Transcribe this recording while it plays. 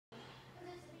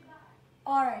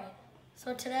Alright,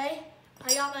 so today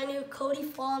I got my new Cody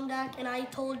flom deck, and I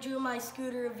told you in my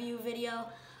scooter review video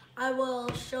I will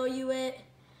show you it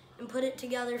and put it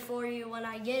together for you when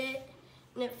I get it.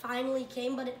 And it finally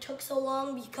came, but it took so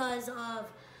long because of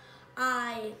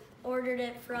I ordered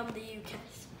it from the UK.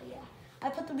 So yeah, I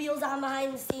put the wheels on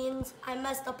behind the scenes. I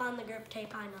messed up on the grip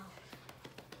tape, I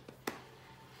know.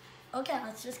 Okay,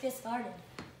 let's just get started.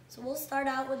 So we'll start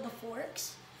out with the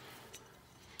forks.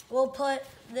 We'll put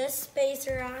this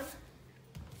spacer on.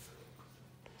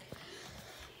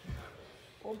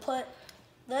 We'll put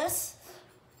this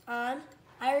on.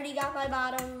 I already got my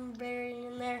bottom bearing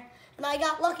in there. And I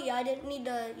got lucky. I didn't need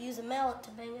to use a mallet to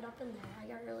bang it up in there. I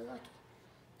got really lucky.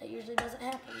 That usually doesn't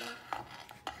happen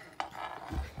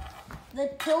though.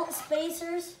 The tilt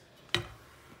spacers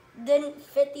didn't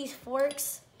fit these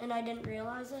forks, and I didn't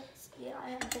realize it. So yeah, I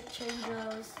had to change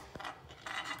those.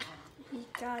 We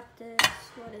got this,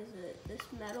 what is it, this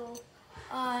metal?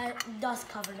 Dust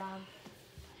covered on.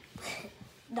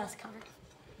 Dust covered.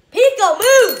 Pico,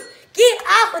 move! Get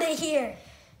out of here!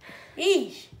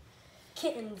 Eesh.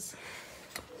 Kittens.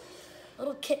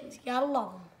 Little kittens, you gotta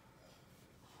love them.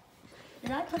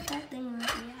 Did I put that thing right?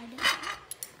 Yeah, I did.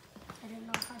 I didn't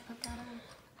know if I put that on.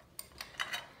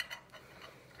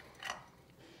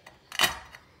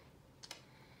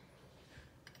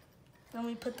 Then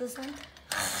we put this on.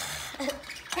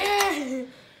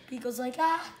 Pico's like,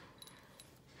 ah.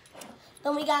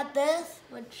 Then we got this,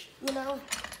 which,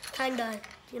 kinda,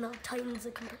 tightens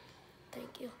the compressor.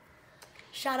 Thank you.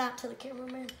 Shout out to the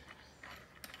cameraman.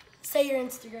 Say your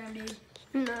Instagram, dude.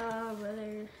 No,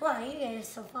 brother. Well, you guys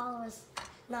some followers.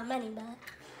 Not many, but.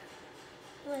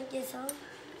 You want to get some?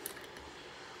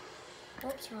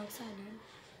 Oops, wrong side,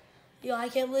 dude. Yo, I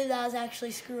can't believe that was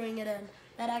actually screwing it in.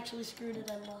 That actually screwed it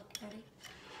in. Look, ready?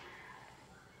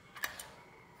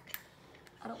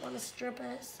 I don't want to strip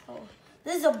it, so.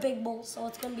 This is a big bolt, so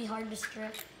it's going to be hard to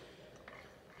strip.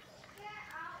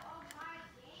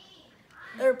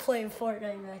 They're playing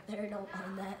Fortnite right there, don't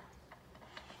mind that.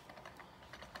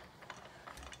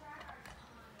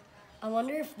 I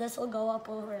wonder if this will go up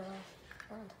over the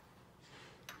front.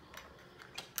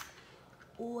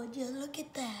 Oh, would you look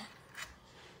at that?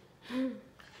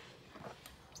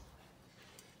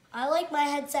 I like my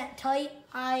headset tight.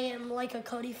 I am like a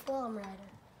Cody flom rider.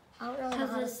 I don't really know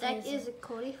how to say this deck is a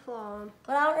Cody flom.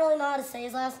 But I don't really know how to say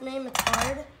his last name. It's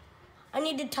hard. I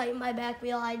need to tighten my back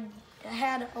wheel. I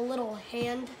had a little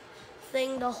hand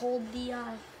thing to hold the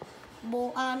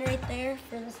bolt on right there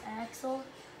for this axle.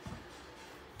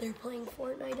 They're playing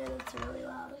Fortnite and it's really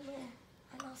loud in there.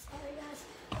 I know, sorry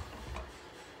guys.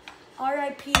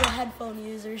 R.I.P. to headphone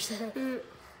users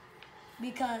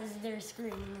because they're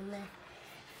screaming in there.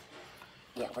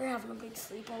 Yeah, we're having a big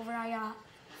sleepover. I got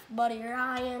buddy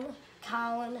Ryan,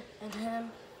 Colin, and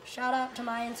him. Shout out to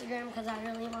my Instagram because I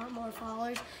really want more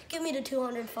followers. Give me the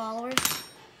 200 followers.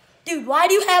 Dude, why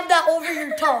do you have that over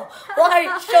your toe?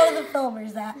 Why? Show the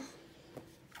filmers that.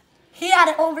 He had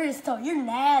it over his toe. You're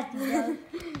nasty, bro.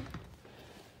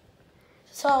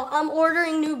 So I'm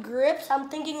ordering new grips. I'm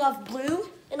thinking of blue.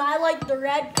 And I like the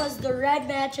red because the red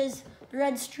matches the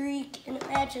red streak and it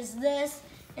matches this.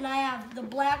 And I have the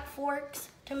black forks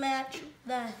to match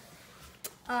the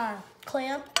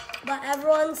clamp. But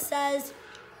everyone says,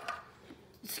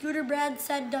 Scooter Brad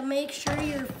said to make sure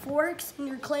your forks and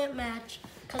your clamp match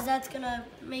because that's going to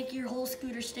make your whole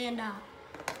scooter stand out.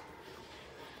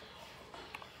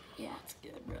 Yeah, it's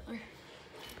good, brother.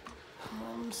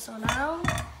 So now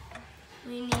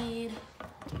we need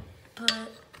to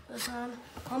put this on.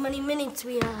 How many minutes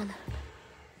we on?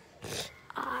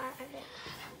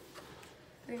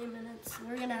 30 minutes.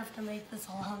 We're gonna have to make this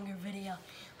a longer video.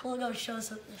 We'll go show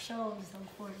some Fortnite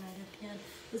at the end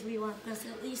because we want this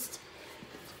at least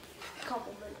a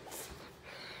couple minutes.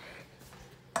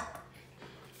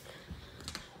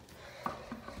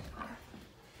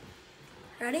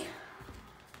 Ready?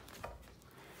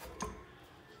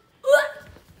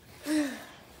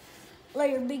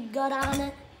 Lay your big gut on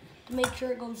it to make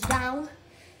sure it goes down.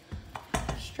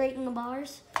 Straighten the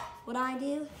bars. What I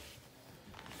do.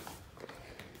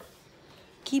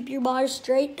 Keep your bars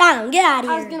straight down. Get out of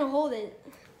here. I was gonna hold it.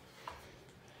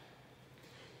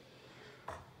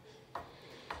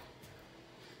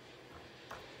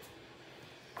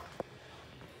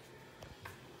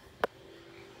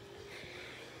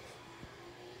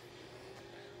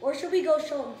 Or should we go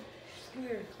show them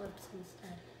scooter clips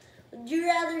instead? Would you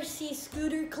rather see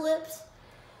scooter clips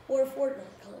or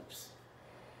Fortnite clips?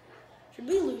 Should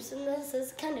we loosen this?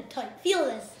 It's kind of tight. Feel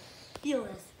this. Feel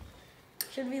this.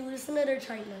 Should we loosen it or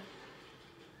tighten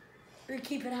it? Or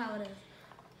keep it how it is?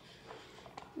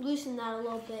 loosen that a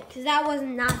little bit because that was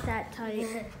not that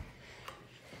tight.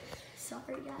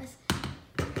 Sorry, guys.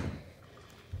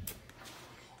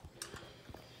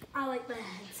 I like my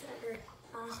headset or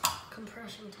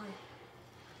compression tight.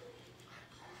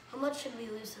 How much should we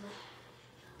loosen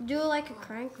it? Do like a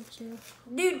crank or two.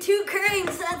 Dude, 2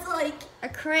 cranks, that's like... A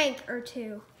crank or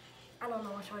 2. I don't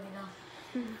know which one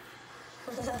you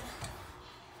know.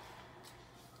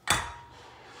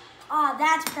 Ah,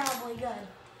 that's probably good.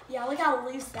 Yeah, look how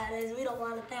loose that is. We don't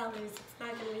want it that loose. It's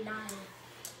not going to be dying.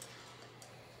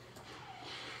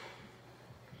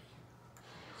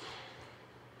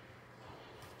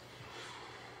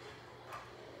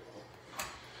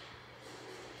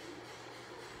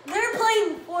 They're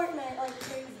playing Fortnite like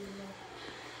crazy.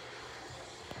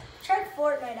 Check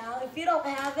Fortnite out. If you don't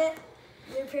have it,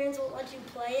 your parents won't let you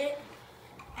play it.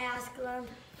 Ask them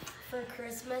for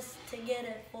Christmas to get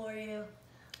it for you.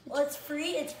 Well, it's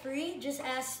free. It's free. Just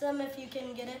ask them if you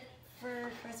can get it for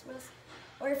Christmas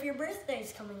or if your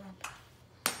birthday's coming up.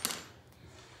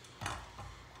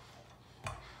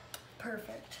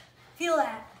 Perfect. Feel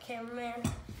that, cameraman.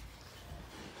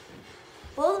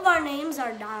 Both of our names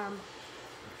are Dom.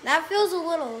 That feels a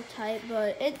little tight,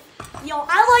 but it. Yo,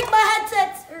 I like my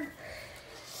headsets.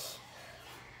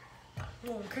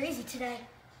 Going crazy today.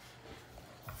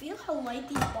 Feel how light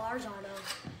these bars are, though.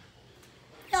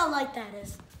 Feel how light that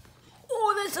is.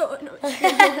 Oh, that's so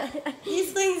annoying.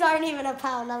 These things aren't even a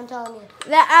pound, I'm telling you.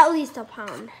 That at least a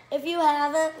pound. If you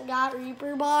haven't got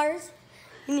Reaper bars,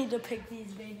 you need to pick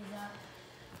these babies up.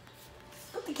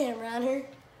 Put the camera on her.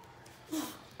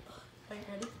 Are you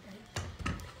ready?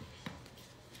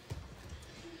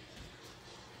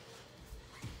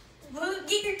 Ready?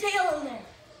 Get your tail in there.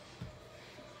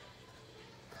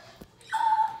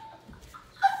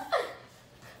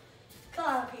 Come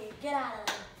on, Pete. Get out of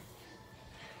there.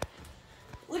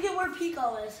 Look at where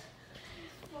Pico is.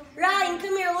 Ryan,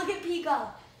 come here. Look at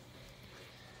Pico.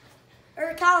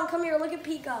 Or Colin, come here. Look at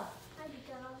Pico. Hi,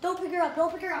 Pico. Don't pick her up.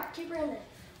 Don't pick her up. Keep her in there.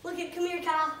 Come here,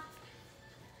 Kyle.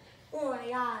 Oh my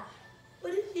God.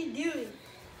 What is he doing?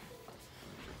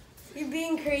 You're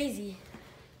being crazy.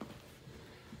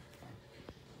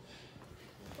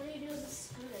 What are you doing with the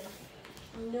scooter?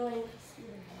 I'm doing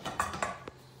scooter.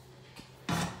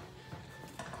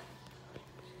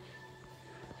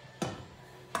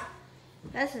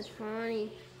 This is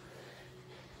funny.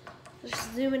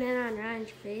 Just zooming in on Ryan's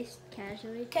face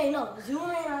casually. Okay, no. Zoom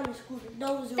in on the scooter.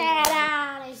 Don't zoom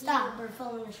in. Stop. We're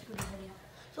filming a scooter video.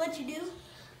 So what you do,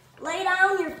 lay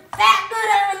down your fat butt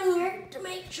on here to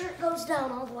make sure it goes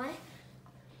down all the way.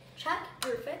 Check.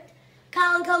 Perfect.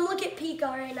 Colin, come look at Pico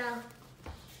right now.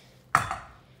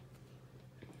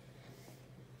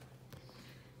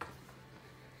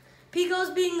 Pico's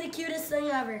being the cutest thing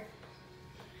ever.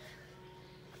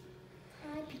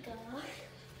 Hi, Pico.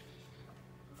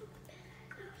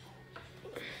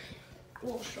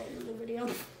 We'll show you the video.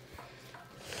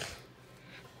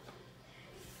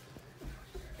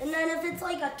 And then if it's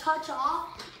like a touch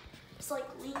off, just like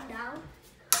lean down.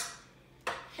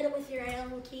 Hit it with your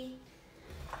Allen key.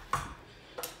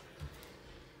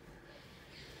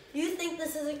 You think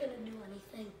this isn't gonna do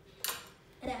anything.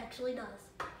 It actually does.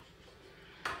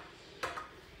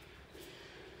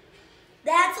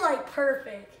 That's like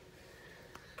perfect.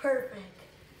 Perfect.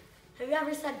 Have you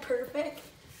ever said perfect?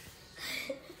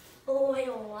 Oh, wait,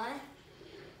 what?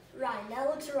 Ryan, that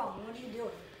looks wrong. What are you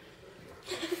doing?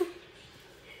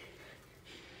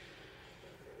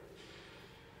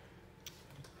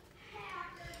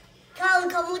 Colin,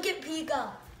 come look at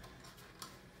Pico.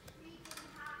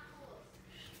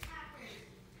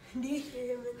 Do you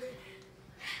hear him in there?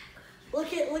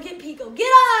 Look at Pico. Get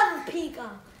off of Pico.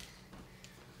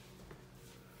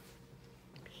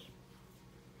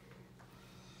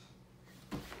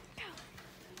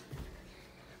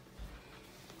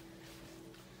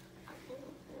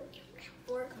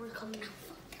 We're coming.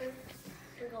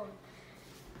 We're going.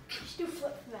 Just do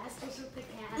flip fasters with the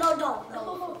cat. No, don't.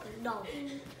 No. No.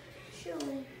 She'll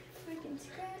freaking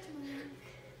scratch my neck.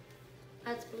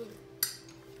 That's me.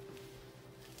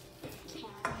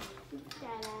 Cat. Get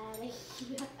that out of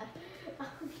here.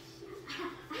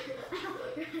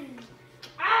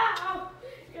 Ow!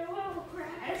 You little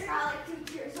crap. It's not like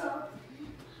 2 years old.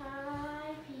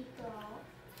 Hi, Pico.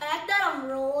 The fact that I'm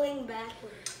rolling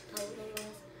backwards.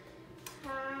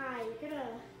 Hi, you're gonna.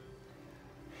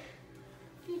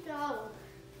 Pico.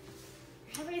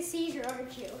 You're having a seizure,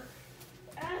 aren't you?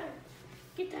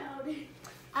 Get down.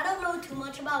 I don't know too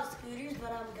much about scooters,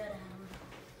 but I'm good at them.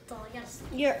 That's all I gotta say.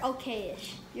 You're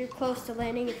okay-ish. You're close to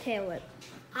landing a tail whip.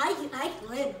 I can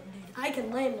land them, dude. I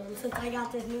can land them since I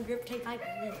got this new grip tape. I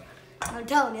can land them. I'm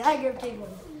telling you, I grip tape one.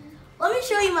 Let me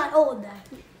show you my old deck.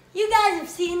 You guys have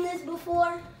seen this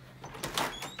before.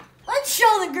 Let's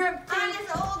show the grip tape. On his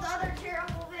old other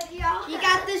terrible video. You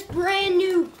got this brand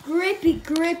new grippy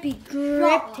grip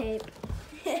tape.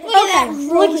 Look at that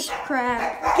roast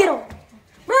crab. Get over.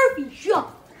 Murphy, shut.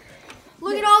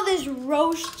 Look at all this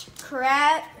roast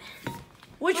crab.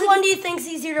 Which one do you think is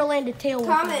easier to land a tail whip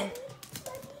on? Comment.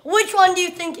 Which one do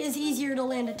you think is easier to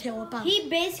land a tail whip on? He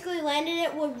basically landed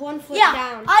it with 1 foot Yeah,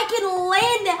 down. I can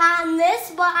land it on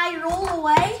this, but I roll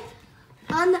away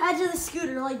on the edge of the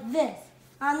scooter like this.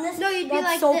 On this. No, you'd be That's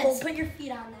like so this. cool. Put your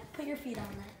feet on that. Put your feet on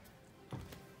that.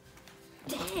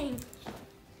 Dang.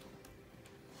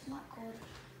 Not cold.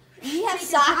 You have Take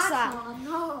socks your on. off.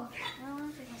 No. I don't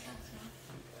want to take my socks off.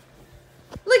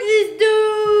 Look at this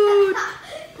dude.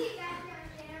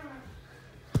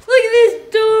 Look at this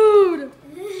dude.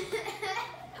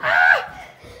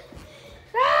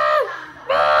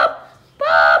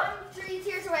 I'm 3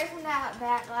 tiers away from that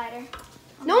back glider.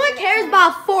 No one cares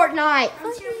about Fortnite.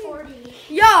 I'm tier 40.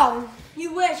 Yo.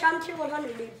 You wish. I'm tier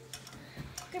 100, dude.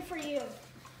 Good for you.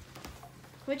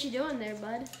 What you doing there,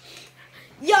 bud?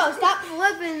 Yo, stop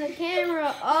flipping the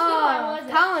camera. Oh,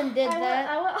 Colin did that.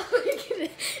 I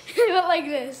went like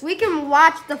this. We can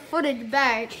watch the footage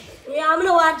back. Yeah, I'm going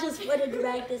to watch this footage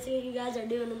back to see what you guys are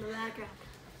doing in the background.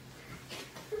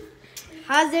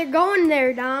 How's it going there,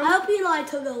 I Dom? hope you know I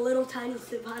took a little tiny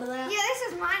sip out of that. Yeah, this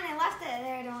is mine. I left it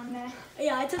there, don't I?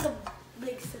 Yeah, I took a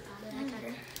big sip out of that.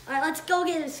 All right, let's go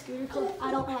get a scooter coat. I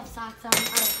don't have socks on. I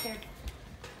don't care.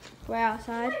 We're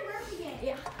outside.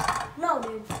 Yeah. No,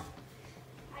 dude.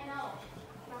 I know.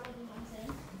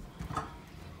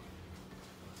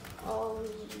 Oh,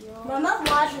 my mom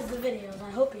watches the videos. I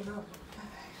hope you know.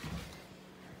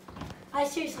 I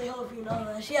seriously hope you know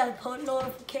that. She has post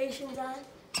notifications on.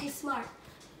 She's smart.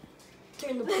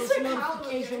 Turn the post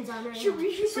notifications on right now.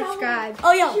 Subscribe.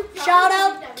 Oh, yo, shout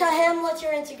out to him. What's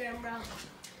your Instagram, bro?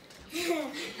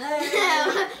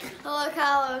 Hello,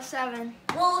 Carlo 7.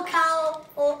 Will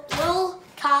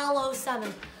Carlo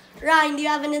 7. Ryan, do you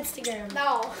have an Instagram?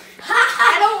 No.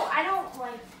 I don't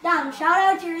like. Dom, shout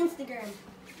out your Instagram.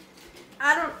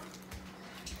 I don't.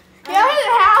 He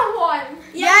doesn't have one.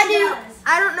 Yes, Yeah, he dude. does.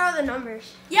 I don't know the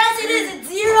numbers. Yes, it is. It's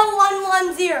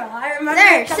 0110. I remember.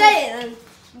 There, it say it then.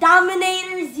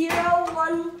 Dominator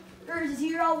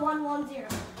 0110.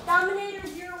 Dominator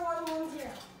 0110.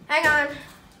 Hang on.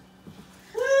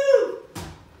 Woo!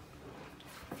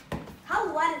 How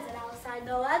wet is it outside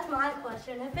though? That's my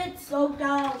question. If it's soaked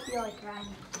out, I don't feel like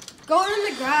riding. Go in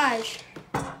the garage.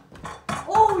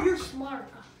 Oh, you're smart.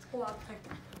 Let's go outside.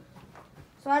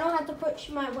 So I don't have to put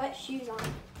my wet shoes on.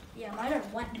 Yeah, mine are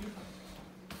wet, dude.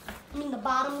 I mean, the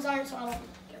bottoms aren't, so I don't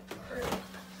get hurt.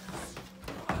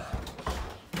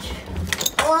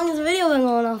 How long has the video been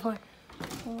going on for?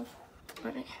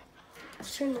 Alright.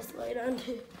 Let's turn this light on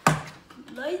too.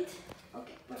 Light?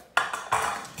 Okay.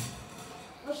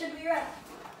 What should we rep?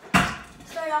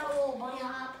 Start out with a little bunny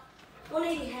hop.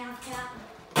 180 half cap.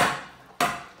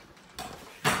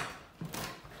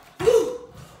 Woo!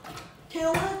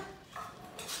 Tail whip.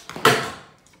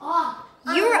 Oh,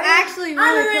 You were actually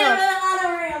really close. On a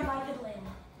ramp, I could land.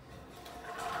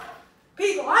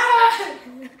 People, ah!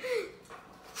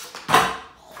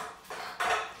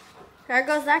 There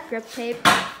goes that grip tape.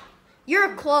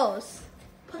 You're close.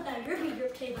 Put that grippy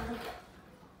grip tape on.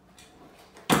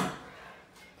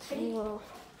 Whoa.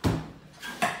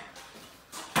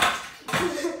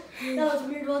 That was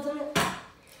weird, wasn't it?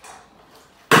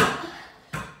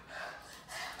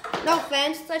 No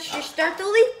offense. Let's just start the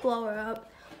leaf blower up.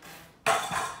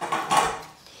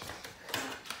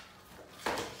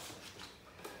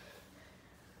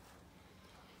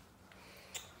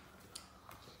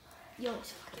 Yo,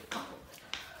 it's fucking cold.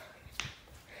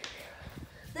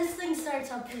 This thing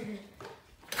starts out pretty good.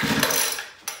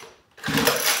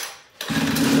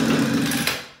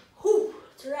 Whew,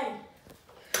 it's ready.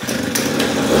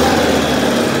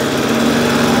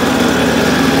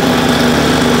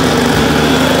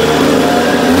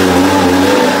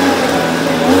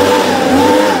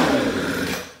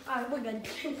 Alright, we're good.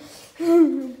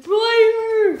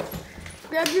 Player!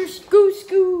 Grab your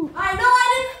scoo. Alright, no, I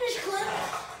didn't finish clip.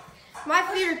 My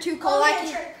feet are too Call cold. I me a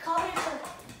can't. trick. Call me a trick.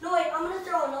 No, wait, I'm gonna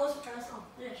throw a nose press on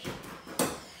fish.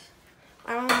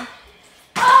 I don't know.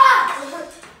 Ah!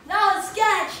 Now it's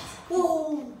sketch.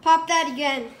 Whoa. Pop that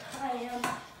again. I am.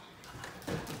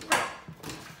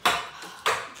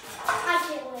 I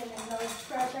can't land a nose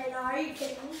press right now. Are you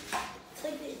kidding me? It's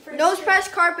like the first Nose trick. press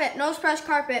carpet. Nose press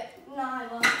carpet. No, I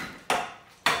won't.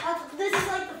 This is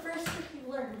like the first trick you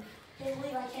learned. Can't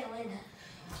believe I can't land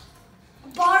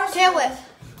it. Bar Tail spin. whip.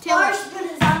 Tail Bar whip. spin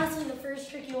is honestly the first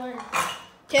trick you learned.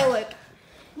 Tail whip.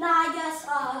 Nah, I guess,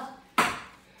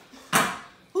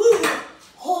 ooh,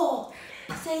 oh,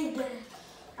 saved it.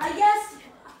 I guess,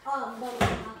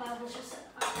 I was just,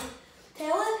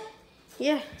 tail whip?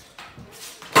 Yeah.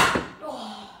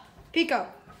 Oh. Pico.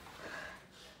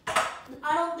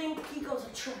 I don't think Pico's a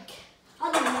trick.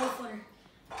 I'll do no footer.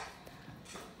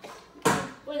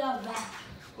 What about that?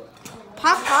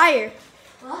 Pop higher.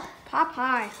 What? Pop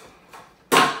high.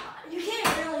 You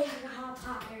can't really hop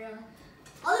higher.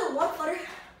 I'll do one footer.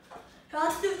 So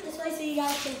let's do it this way so you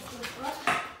guys can see what?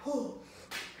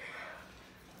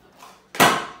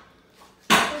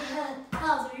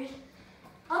 That was weird.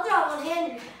 I'll throw one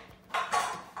hander.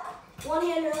 One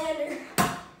hander lander.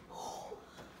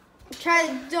 Try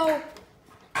to don't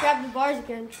grab the bars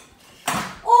again.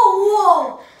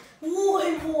 Oh, whoa.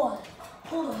 Wait, what?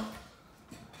 Hold on.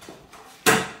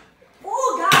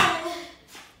 Oh, got it.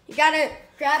 You gotta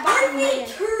grab Our on feet again.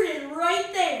 turned right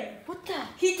there. What the?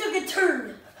 He took a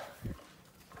turn.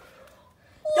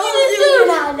 What Don't is do this? it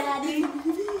now, Daddy.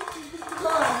 Come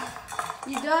on.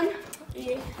 You done?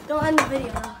 Yeah. Don't end the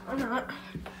video, though. I'm not.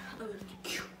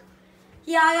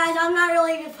 Yeah, guys, I'm not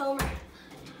really a good filmer.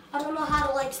 I don't know how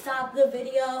to, like, stop the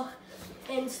video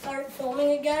and start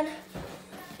filming again.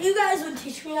 If you guys would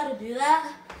teach me how to do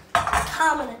that,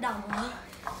 comment it down below.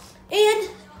 And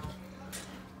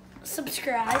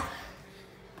subscribe.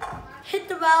 Hit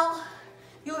the bell.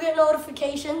 You'll get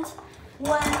notifications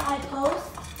when I post.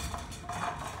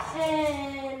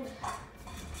 And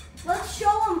let's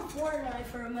show them Fortnite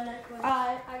for a minute. Quick.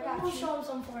 I got We'll you. show them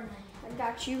some Fortnite. I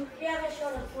got you. We haven't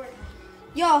shown them Fortnite.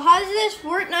 Yo, how's this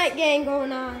Fortnite game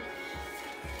going on?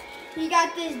 You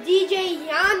got this DJ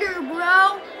Yonder,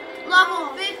 bro.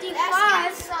 Level 55.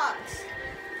 That skin sucks.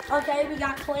 Okay, we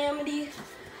got Calamity.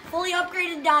 Fully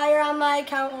upgraded Dyer on my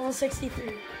account, level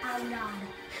 63. I'm not.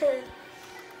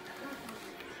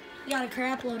 We got a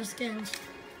crap load of skins.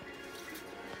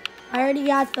 I already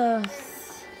got the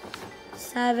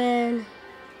 7.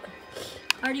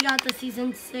 I already got the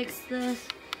season 6 this.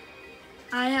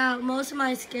 I have most of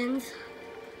my skins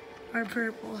are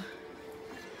purple.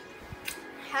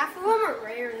 Half of them are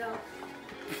rare though.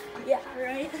 Yeah,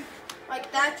 right?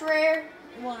 Like that's rare.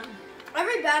 One.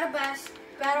 Every battle pass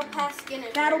skin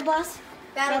is Battle rare. bus.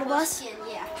 Battle bus? bus skin,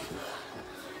 yeah.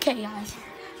 Okay, guys.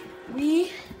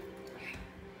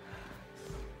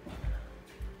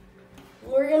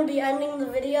 We're gonna be ending the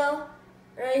video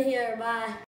right here. Bye.